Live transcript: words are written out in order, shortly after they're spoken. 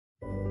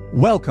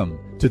Welcome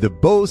to the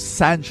Bo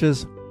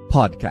Sanchez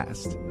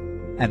podcast.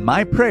 And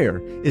my prayer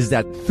is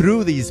that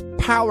through these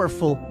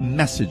powerful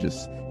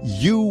messages,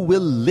 you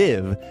will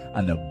live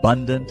an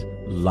abundant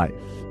life.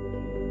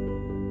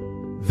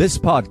 This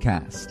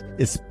podcast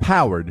is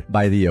powered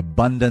by the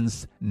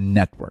Abundance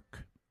Network.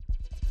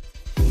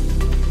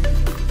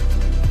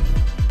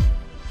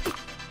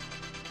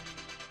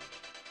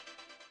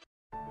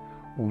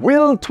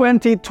 Will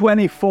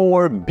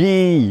 2024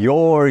 be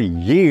your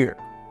year?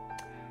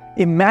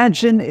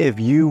 Imagine if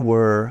you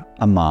were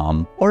a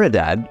mom or a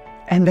dad,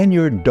 and then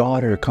your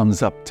daughter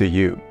comes up to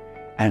you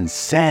and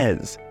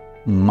says,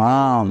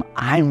 "Mom,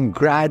 I'm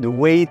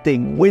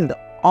graduating with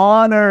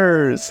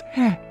honors.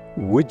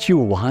 Would you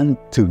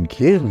want to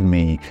give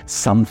me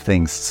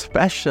something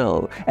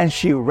special?" And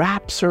she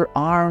wraps her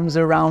arms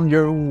around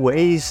your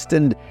waist,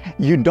 and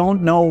you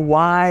don't know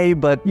why,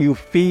 but you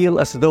feel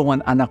as though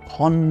an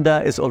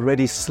anaconda is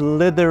already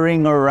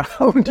slithering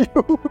around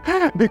you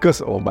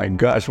because, oh my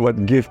gosh,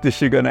 what gift is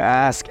she gonna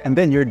ask? And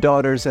then your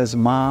daughter says,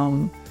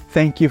 "Mom,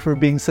 thank you for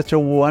being such a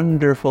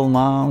wonderful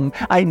mom.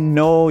 I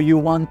know you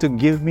want to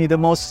give me the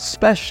most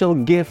special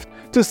gift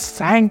to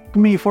thank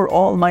me for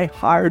all my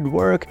hard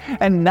work.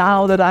 And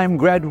now that I'm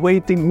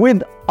graduating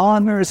with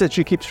honors," and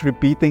she keeps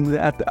repeating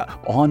that,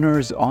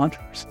 honors.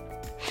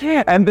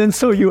 And then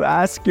so you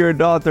ask your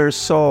daughter,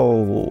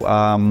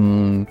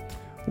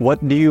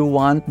 what do you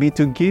want me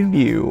to give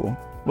you?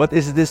 What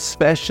is this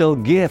special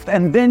gift?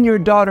 And then your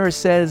daughter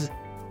says,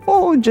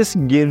 "Oh, just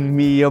give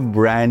me a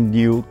brand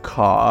new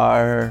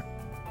car."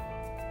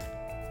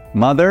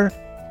 Mother,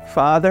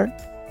 father,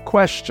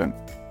 question.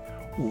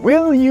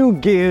 Will you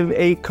give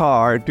a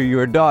car to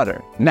your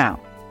daughter? Now,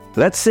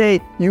 let's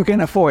say you can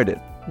afford it.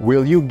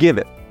 Will you give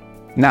it?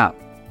 Now,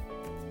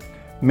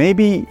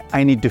 maybe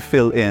I need to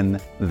fill in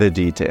the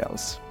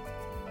details.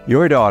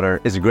 Your daughter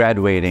is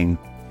graduating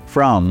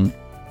from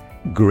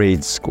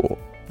grade school,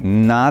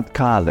 not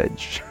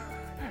college.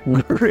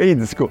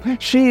 Grade school.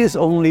 She is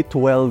only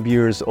 12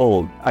 years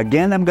old.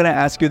 Again, I'm going to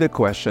ask you the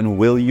question,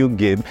 will you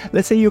give,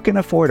 let's say you can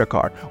afford a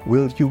car,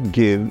 will you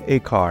give a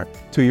car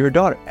to your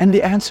daughter? And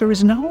the answer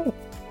is no.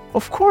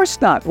 Of course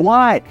not.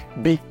 Why?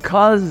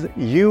 Because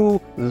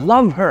you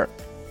love her.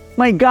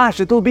 My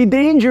gosh, it will be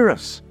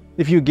dangerous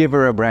if you give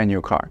her a brand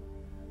new car.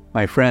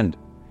 My friend,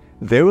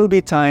 there will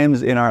be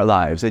times in our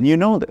lives, and you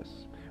know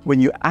this, when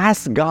you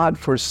ask God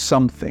for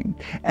something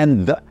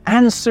and the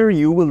answer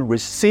you will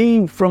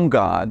receive from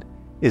God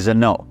is a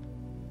no.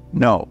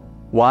 No.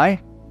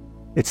 Why?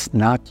 It's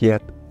not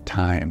yet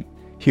time.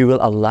 He will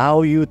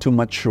allow you to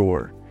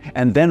mature.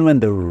 And then when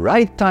the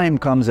right time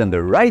comes and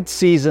the right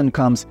season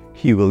comes,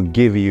 He will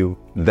give you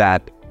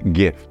that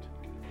gift.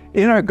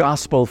 In our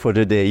gospel for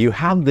today, you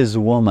have this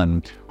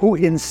woman who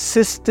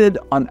insisted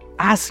on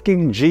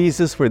asking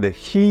Jesus for the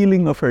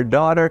healing of her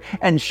daughter,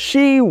 and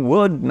she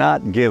would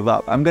not give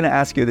up. I'm going to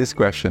ask you this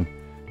question.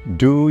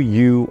 Do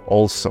you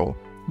also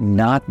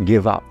not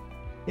give up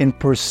in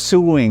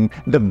pursuing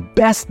the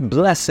best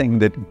blessing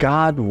that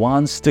God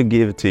wants to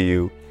give to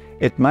you?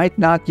 It might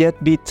not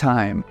yet be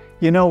time.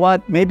 You know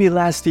what? Maybe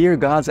last year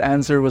God's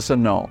answer was a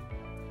no.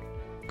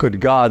 Could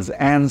God's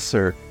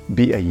answer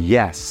be a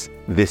yes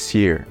this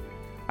year?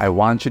 I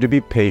want you to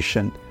be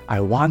patient. I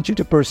want you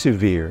to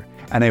persevere.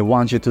 And I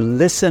want you to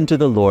listen to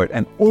the Lord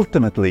and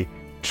ultimately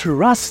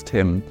trust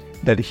Him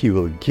that He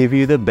will give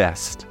you the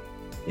best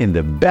in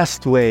the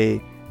best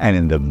way and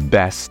in the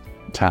best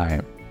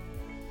time.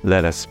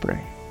 Let us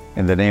pray.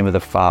 In the name of the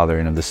Father,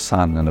 and of the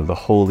Son, and of the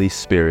Holy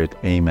Spirit,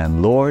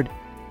 amen. Lord,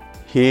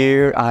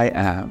 here I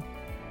am,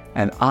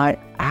 and I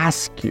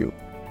ask you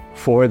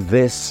for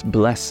this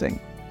blessing.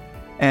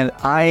 And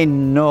I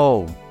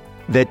know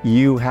that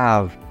you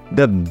have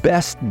the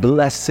best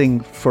blessing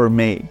for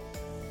me.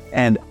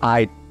 And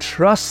I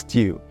trust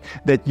you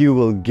that you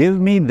will give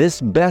me this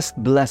best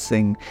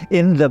blessing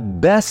in the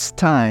best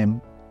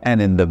time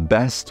and in the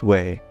best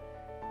way.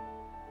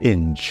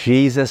 In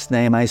Jesus'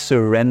 name, I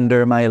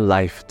surrender my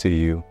life to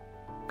you.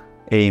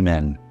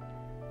 Amen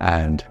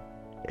and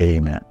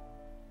amen.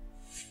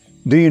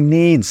 Do you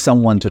need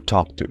someone to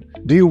talk to?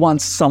 Do you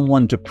want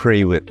someone to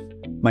pray with?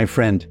 My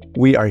friend,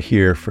 we are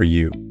here for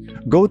you.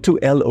 Go to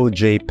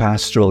LOJ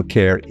Pastoral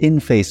Care in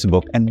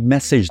Facebook and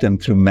message them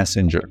through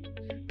Messenger.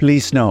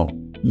 Please know,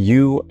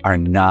 you are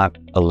not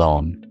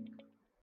alone.